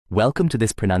Welcome to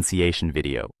this pronunciation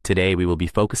video. Today we will be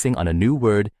focusing on a new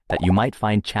word that you might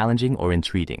find challenging or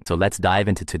intriguing. So let's dive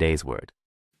into today's word.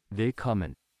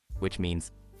 Willkommen, which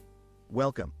means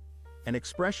welcome, an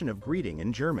expression of greeting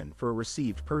in German for a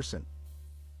received person.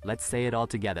 Let's say it all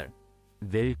together.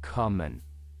 Willkommen.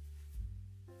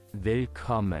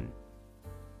 Willkommen.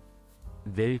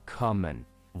 Willkommen.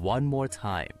 One more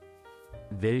time.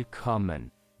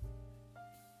 Willkommen.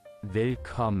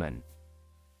 Willkommen.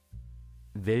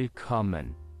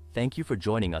 Willkommen. Thank you for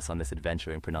joining us on this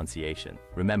adventure in pronunciation.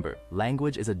 Remember,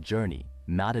 language is a journey,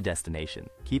 not a destination.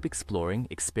 Keep exploring,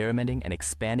 experimenting, and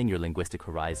expanding your linguistic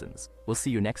horizons. We'll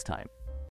see you next time.